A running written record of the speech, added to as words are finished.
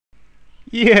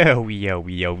Yo.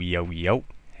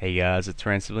 Hey guys, it's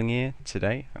ransibling here.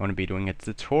 Today I want to be doing a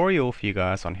tutorial for you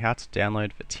guys on how to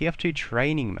download the TF2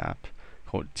 training map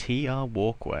called TR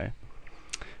Walkway.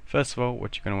 First of all,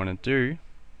 what you're going to want to do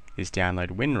is download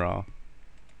WinRAR.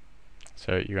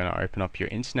 So you're going to open up your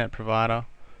internet provider,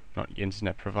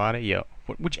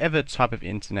 whichever type of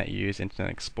internet you use,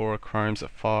 Internet Explorer, Chrome,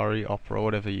 Safari, Opera,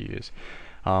 whatever you use.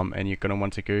 And you're going to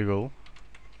want to Google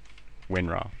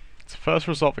WinRAR. It's the first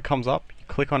result that comes up. You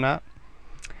click on that,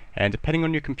 and depending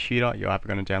on your computer, you're either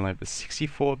going to download the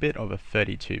 64-bit or the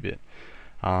 32-bit.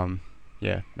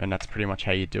 Yeah, and that's pretty much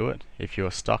how you do it. If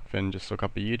you're stuck, then just look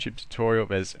up a YouTube tutorial.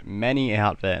 There's many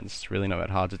out there, and it's really not that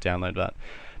hard to download that.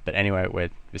 But anyway,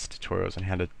 this tutorial is on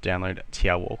how to download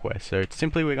TR Walkway. So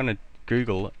simply we're going to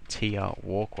Google TR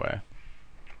Walkway.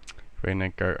 We're going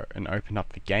to go and open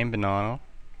up the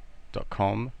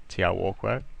gamebanana.com TR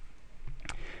Walkway.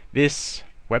 This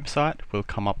website will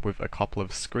come up with a couple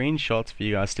of screenshots for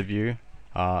you guys to view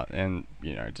and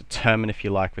determine if you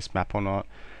like this map or not,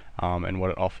 and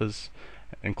what it offers,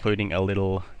 including a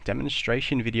little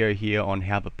demonstration video here on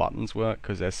how the buttons work,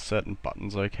 because there's certain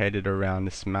buttons located around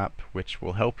this map which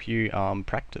will help you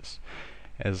practice,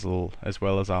 as well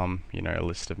as a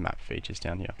list of map features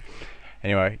down here.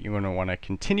 Anyway, you're going to want to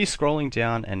continue scrolling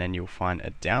down, and then you'll find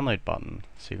a download button.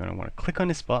 So you're going to want to click on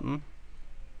this button,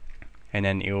 and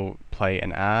then it'll play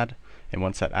an ad, and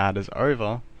once that ad is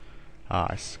over,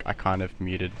 I kind of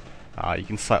muted, you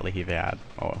can slightly hear the ad.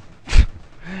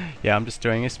 Yeah, I'm just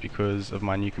doing this because of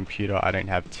my new computer. I don't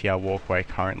have TR Walkway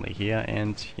currently here,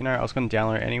 and I was going to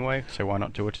download it anyway, so why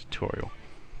not do a tutorial.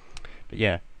 But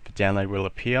yeah, the download will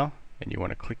appear, and you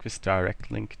want to click this direct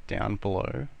link down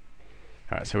below.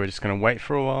 Alright, so we're just going to wait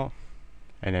for a while,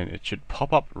 and then it should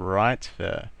pop up right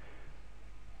there.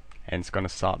 And it's going to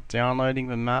start downloading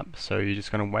the map, so you're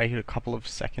just going to wait a couple of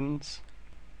seconds.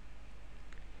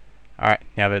 Alright,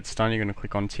 now that it's done, you're going to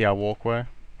click on TR Walkway.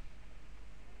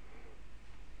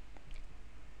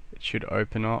 It should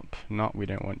open up. No, we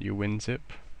don't want your WinZip.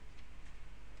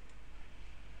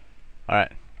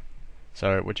 Alright,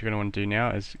 so what you're going to want to do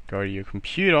now is go to your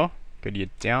computer, go to your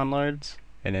downloads,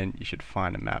 and then you should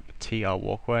find a map, TR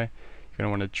Walkway. You're going to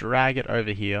want to drag it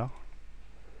over here,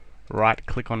 right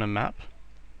click on the map,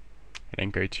 and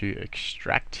then go to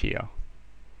extract here.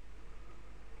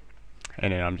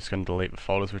 And then I'm just going to delete the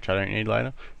folders which I don't need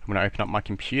later. I'm going to open up my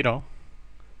computer,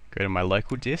 go to my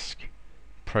local disk,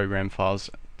 program files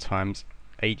times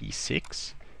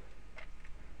 86,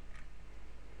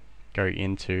 go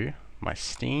into my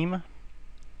Steam,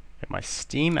 get my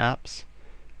Steam apps,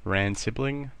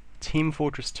 ransibling, Team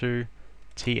Fortress 2,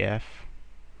 TF,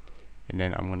 and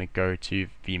then I'm going to go to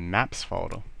the maps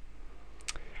folder.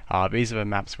 These are the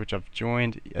maps which I've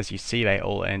joined. As you see, they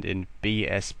all end in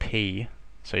BSP,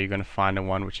 so you're going to find the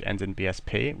one which ends in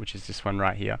BSP, which is this one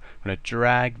right here. I'm going to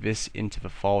drag this into the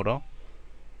folder,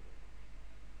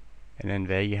 and then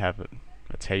there you have it.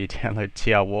 That's how you download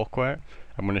TR Walkway.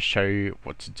 I'm going to show you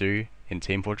what to do in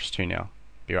Team Fortress 2 now.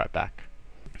 Be right back.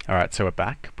 Alright, so we're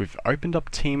back. We've opened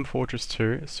up Team Fortress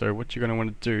 2, so what you're going to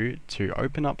want to do to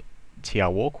open up TR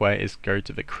Walkway is go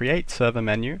to the Create Server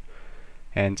menu,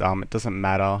 and it doesn't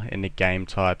matter in the game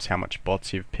types how much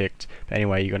bots you've picked, but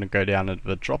anyway, you're going to go down to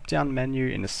the drop down menu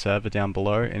in the server down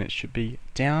below, and it should be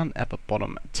down at the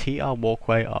bottom, TR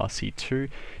Walkway RC2. You're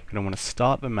going to want to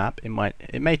start the map.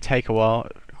 It may take a while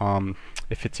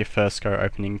if it's your first go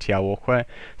opening TR Walkway,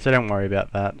 so don't worry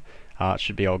about that. It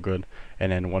should be all good.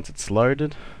 And then once it's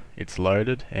loaded,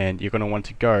 and you're going to want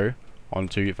to go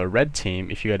onto the red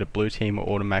team. If you go to blue team, it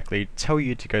will automatically tell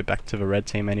you to go back to the red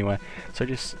team anyway, so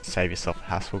just save yourself a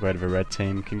hassle, go to the red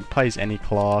team. You can play as any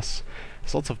class.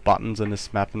 There's lots of buttons in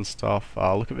this map and stuff.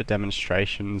 Look at the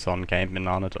demonstrations on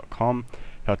gamebanana.com.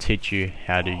 They'll teach you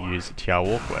how to use TR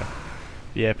Walkway.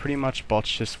 Yeah, pretty much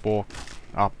bots just walk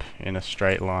up in a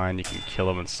straight line, you can kill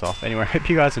them and stuff. Anyway, I hope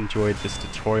you guys enjoyed this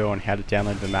tutorial on how to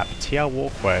download the map TR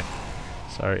Walkway.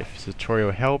 So if this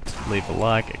tutorial helped, leave a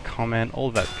like, a comment,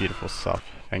 all that beautiful stuff.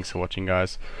 Thanks for watching,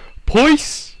 guys.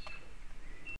 Peace!